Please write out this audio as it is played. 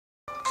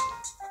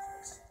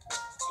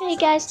Hey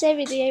guys, today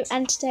video,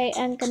 and today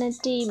I'm gonna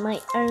do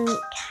my own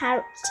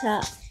character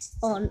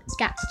on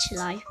Gacha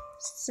Life.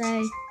 So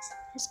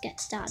let's get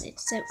started.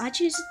 So I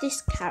choose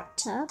this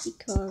character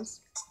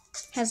because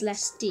it has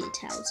less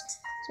details.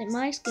 So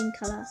my skin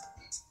color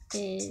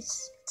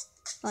is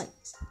like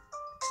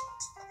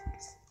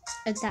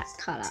that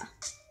color.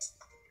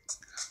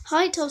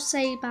 Height I'll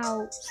say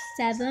about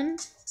 7,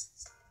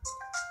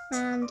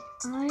 and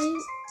my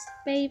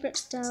favorite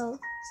style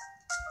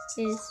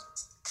is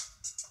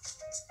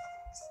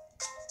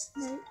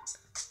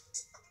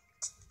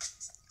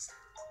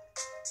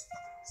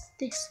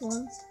this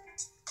one.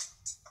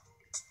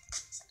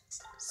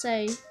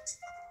 So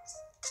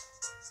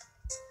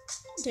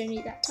don't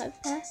need that type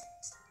of hair.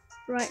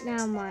 Right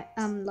now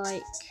I'm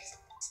like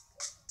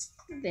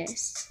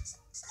this.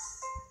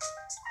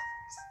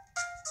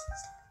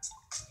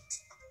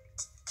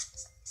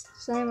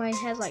 So my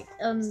hair's like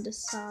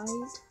underside.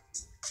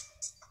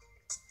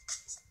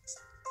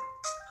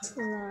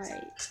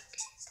 Like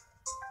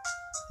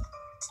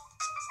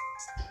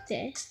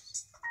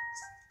this.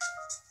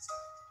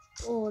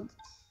 Or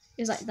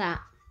is like that.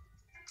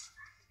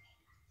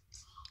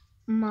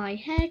 My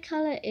hair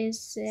colour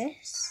is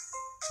this,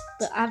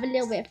 but I have a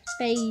little bit of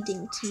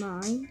fading to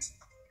mine.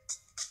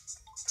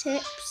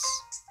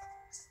 Tips.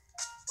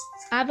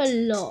 I have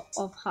a lot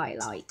of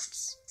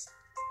highlights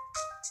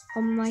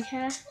on my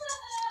hair.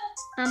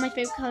 And my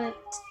favourite colour,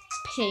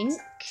 pink.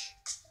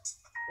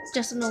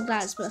 Just an all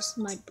that plus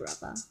my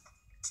brother.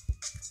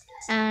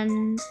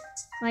 And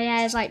my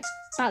hair is like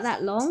about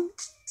that long.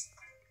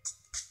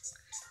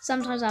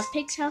 Sometimes I have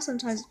pigtails,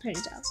 sometimes it's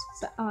ponytails.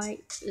 But I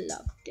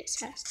love this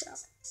hairstyle.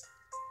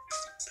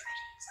 So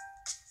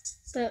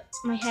pretty. But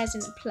my hair's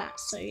in a plait,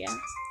 so yeah.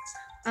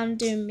 I'm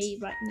doing me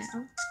right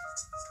now.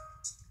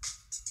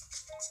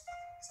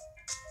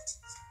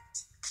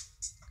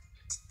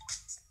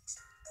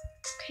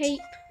 Cape,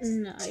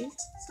 no.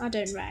 I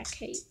don't wear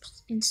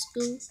capes in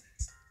school.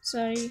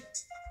 So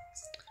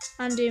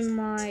I'm doing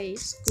my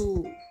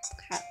school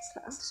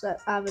character. So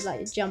I would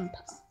like a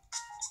jumper.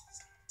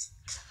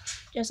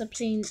 Just a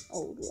plain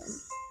old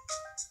one.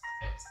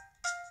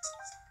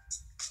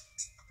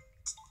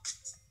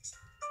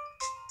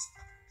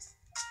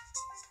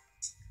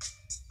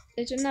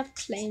 They don't have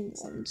plain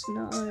ones,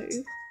 no.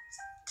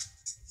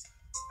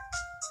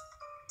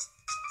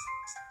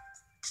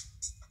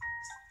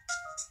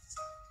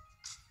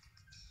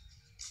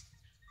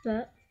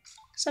 But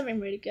something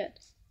really good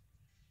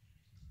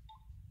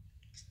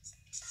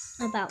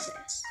about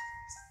this,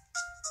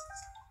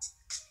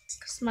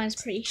 because mine's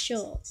pretty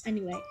short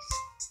anyways.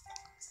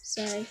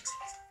 So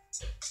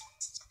let's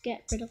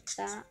get rid of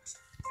that.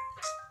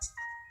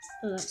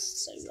 Oh,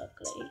 that's so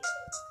ugly.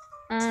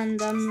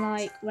 And I'm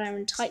like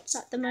wearing tights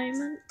at the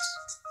moment,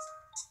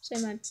 so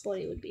my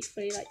body would be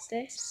fully like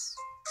this.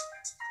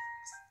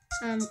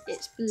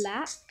 It's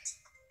black.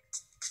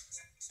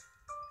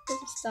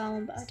 There's a star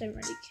one, but I don't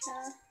really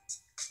care.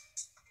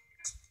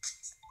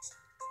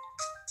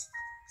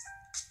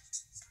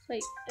 It's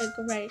like a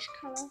greyish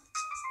colour.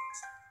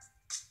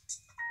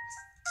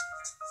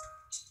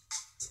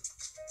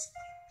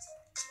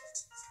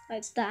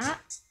 Like that.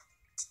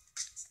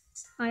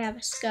 I have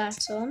a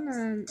skirt on,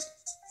 and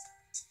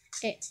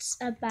it's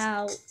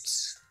about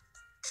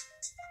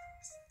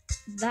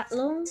that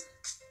long.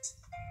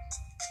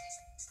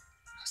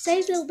 I'll say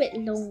it's a little bit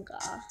longer.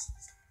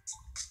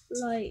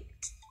 Like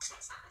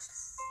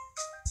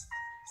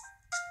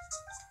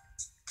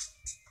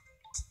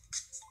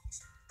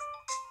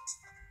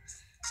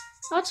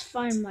hard to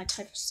find my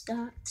type of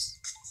skirts.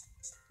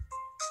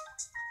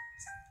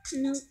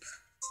 Nope.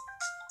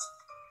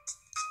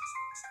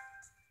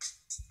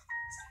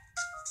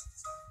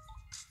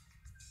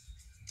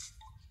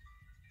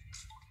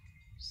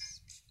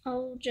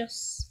 I'll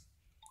just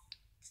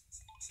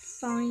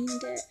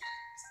find it.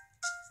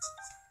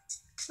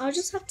 I'll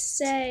just have to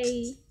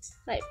say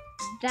like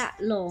that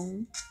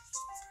long,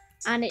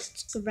 and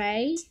it's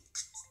grey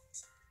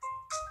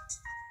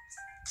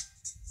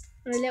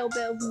and a little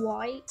bit of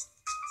white.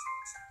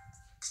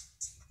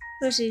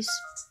 Versus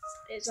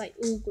it's like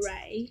all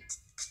grey.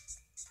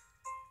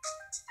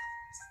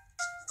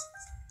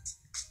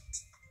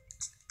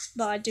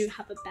 But I do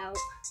have a belt.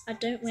 I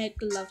don't wear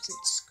gloves in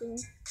school.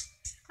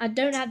 I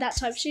don't have that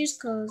type of shoes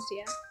because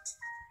yeah.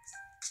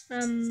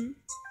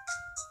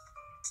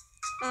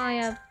 I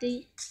have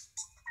the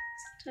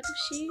type of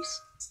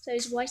shoes. So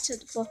it's white at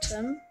the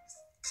bottom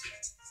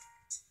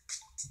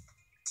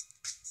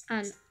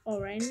and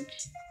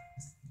orange.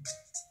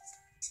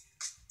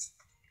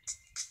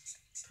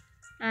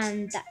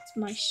 And that's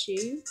my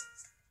shoe.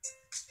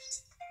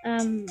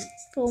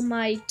 For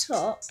my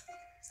top,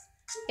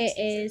 it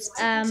is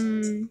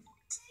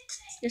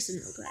just a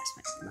little glass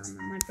my mum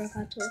and my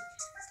brother top.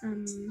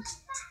 And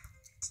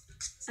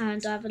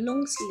I have a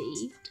long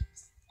sleeved.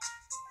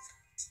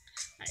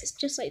 And it's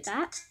just like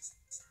that.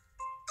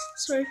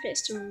 Sorry if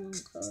it's the wrong one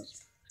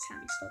because I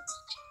can't be bothered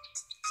to change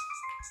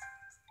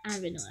it.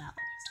 And we're not allowed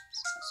any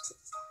tops.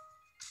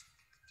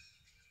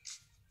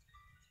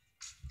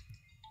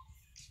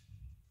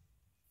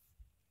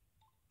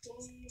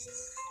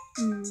 That's cool. I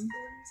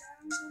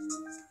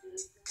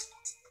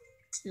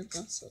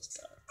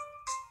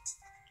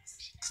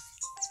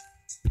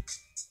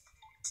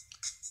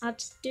have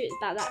to do it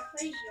about that.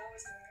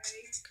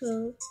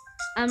 Cool.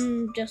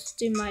 Just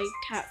do my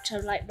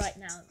character like right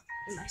now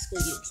in my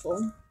school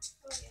uniform.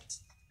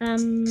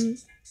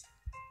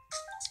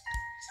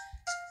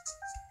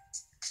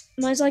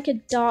 Mine's like a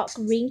dark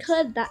green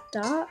colour, that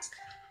dark.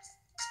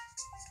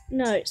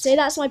 No, say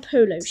that's my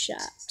polo shirt.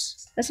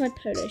 That's my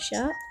polo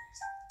shirt.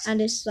 And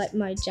it's like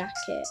my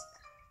jacket.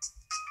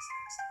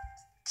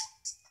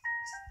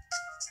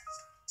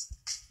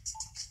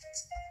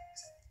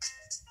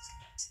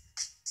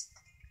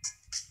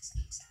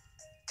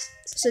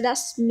 So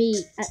that's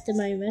me at the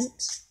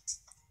moment.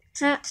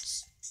 Hat,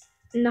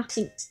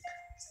 nothing.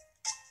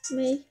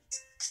 Me.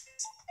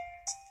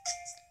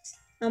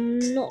 I'm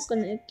not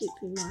gonna give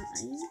you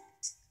mine.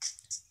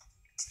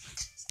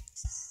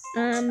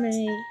 I'm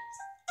a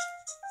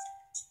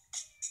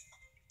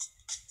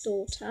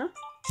daughter,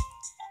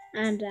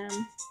 and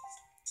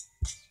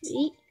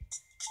sweet,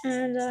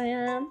 and I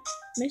am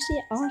mostly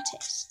an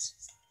artist.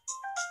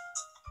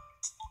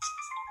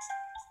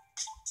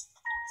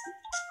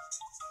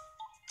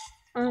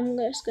 I'm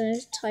just gonna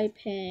type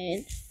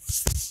in.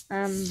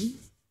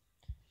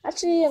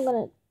 Actually, I'm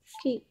gonna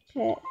keep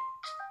it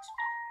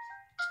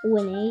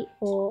Winnie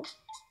or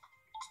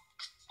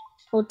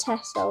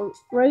Tessa or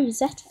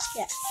Rosetta.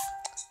 Yeah.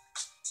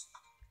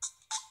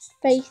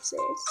 Faces.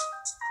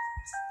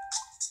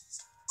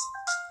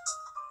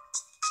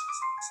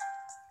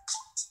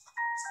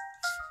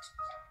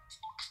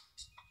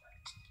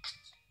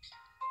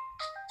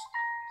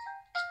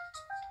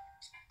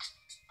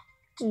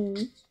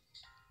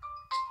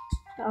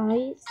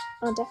 Eyes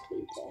are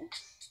definitely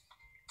this.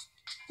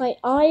 My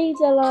eyes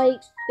are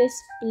like this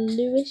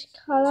bluish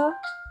colour.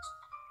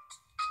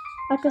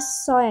 Like a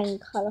cyan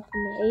colour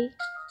for me.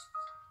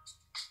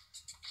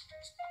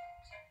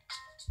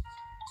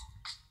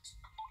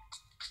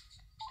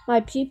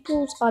 My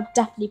pupils are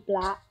definitely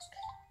black.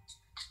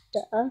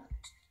 Duh.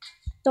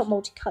 Not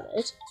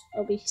multicoloured.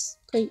 It'll be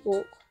pretty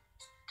awkward.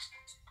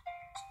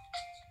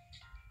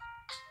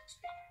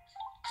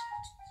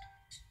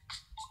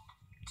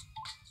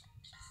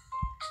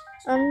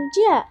 And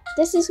yeah,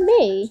 this is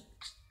me.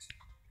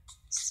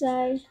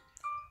 So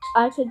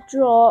I could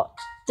draw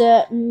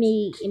the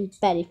me in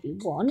bed if you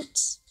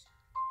want.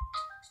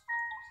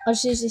 I'll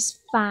just use this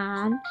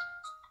fan.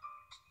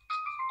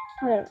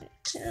 I don't really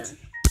care.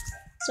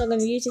 So I'm going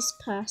to use this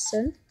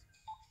person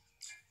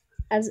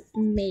as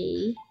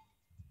me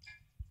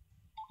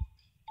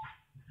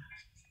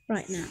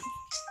right now.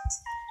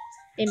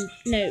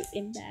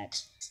 In bed.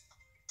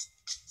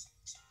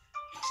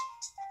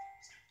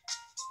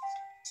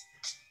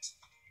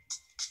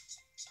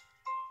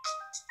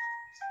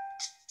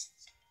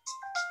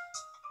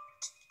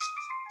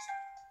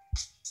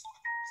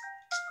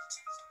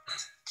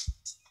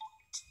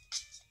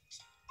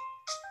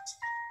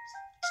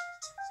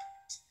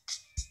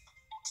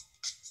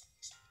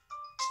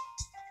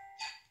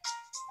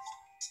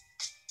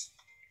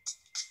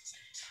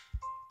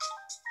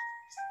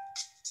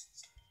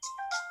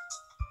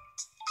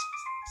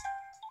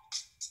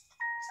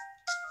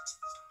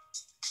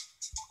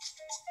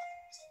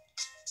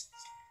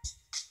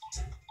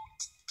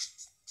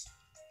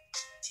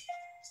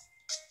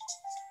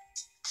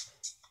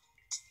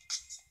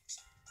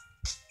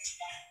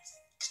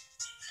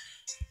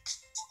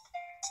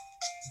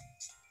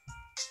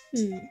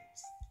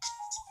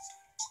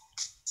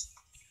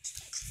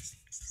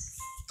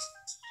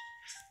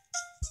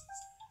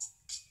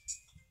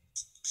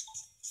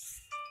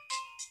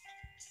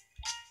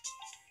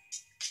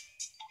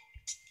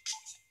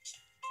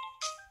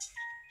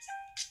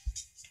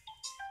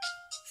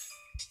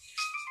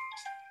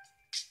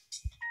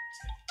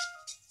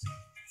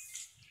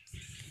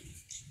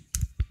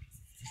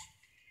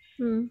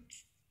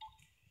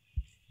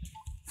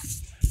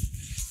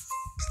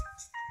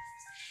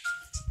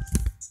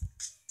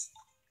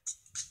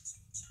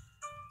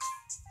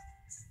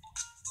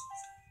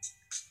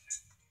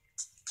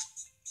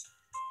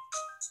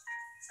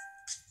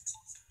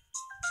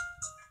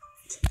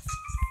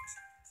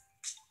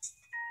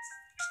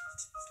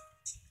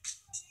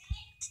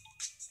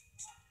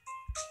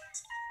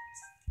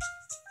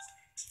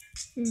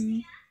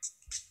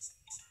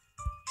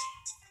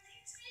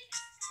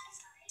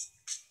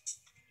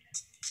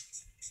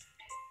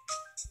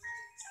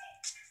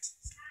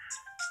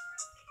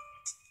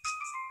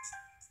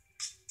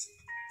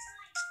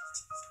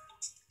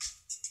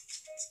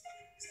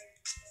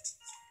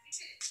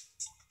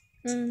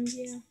 And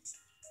yeah,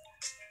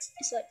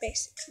 it's like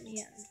basically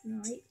at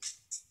night.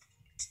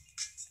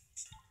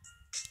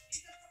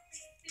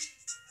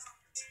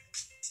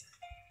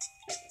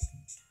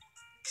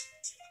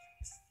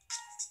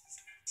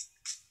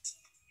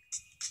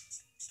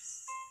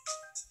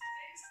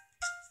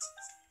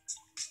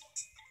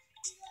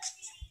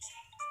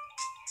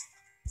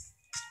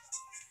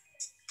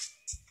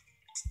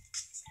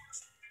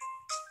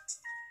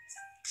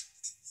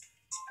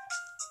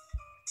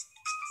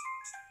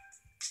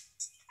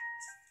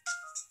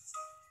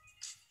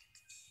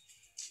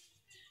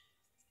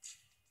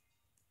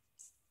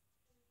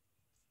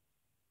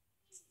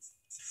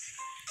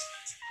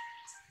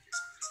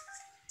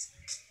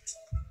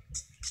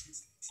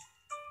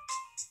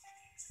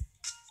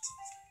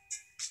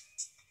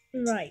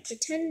 Right,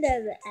 pretend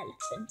there's an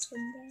elephant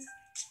on there.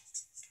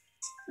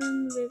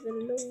 With a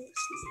long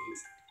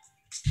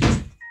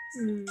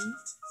sleeve.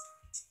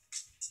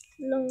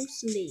 Long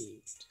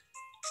sleeved.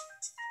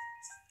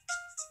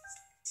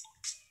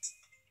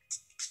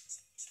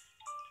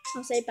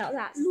 I'll say about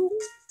that long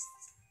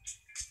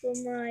for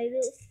my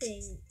little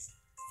thing.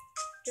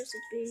 Just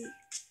would be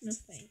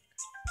nothing.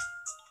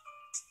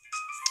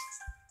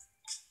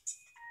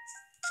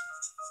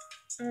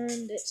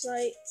 And it's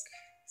like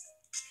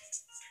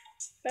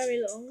very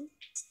long.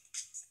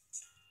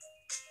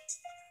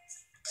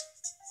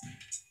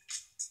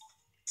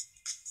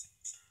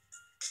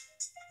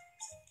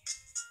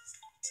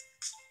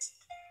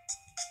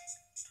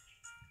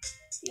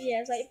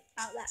 Yeah, it's like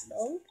about that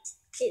long.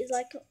 It's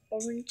like an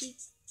orangey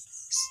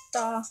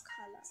star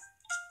colour.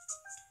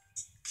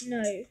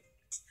 No,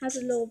 has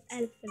a lot of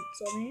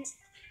elephants on it.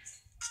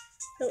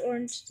 So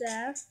orange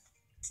there,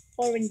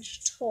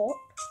 orange top.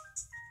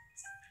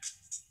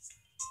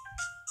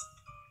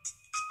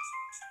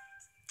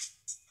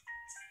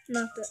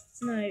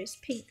 No, it's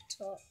pink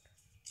top.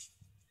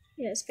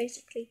 Yeah, it's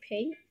basically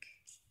pink.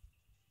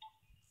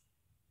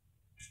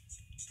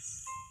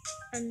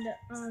 And the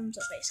arms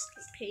are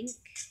basically pink.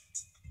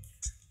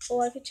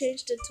 Or I could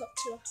change the top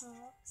to a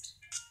heart.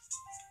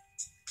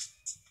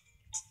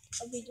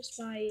 That'll be just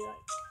my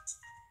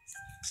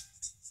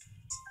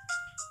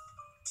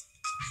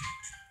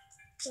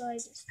So I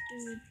just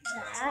do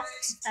that.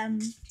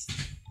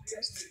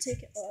 Just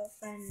take it off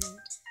and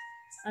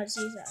I'll just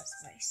use that as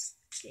my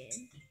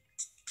skin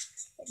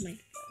of my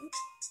phone.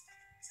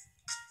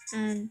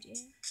 And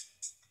yeah.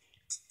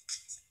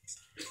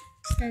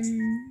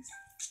 And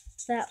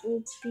that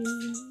will be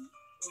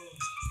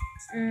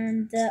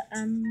and the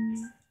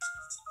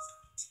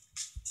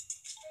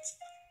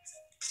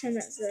and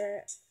that's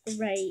a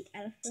grey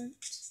elephant.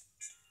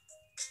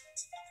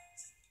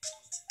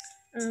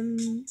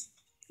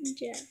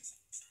 Yeah.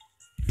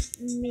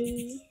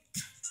 Me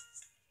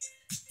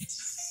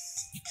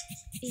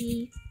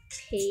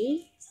EP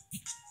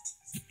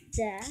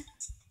there.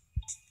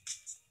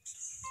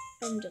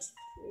 Just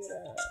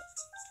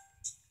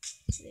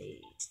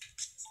the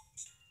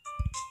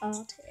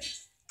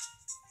artist.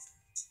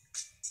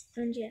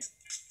 And yeah.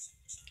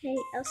 Okay,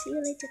 I'll see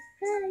you later.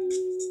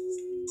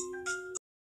 Bye.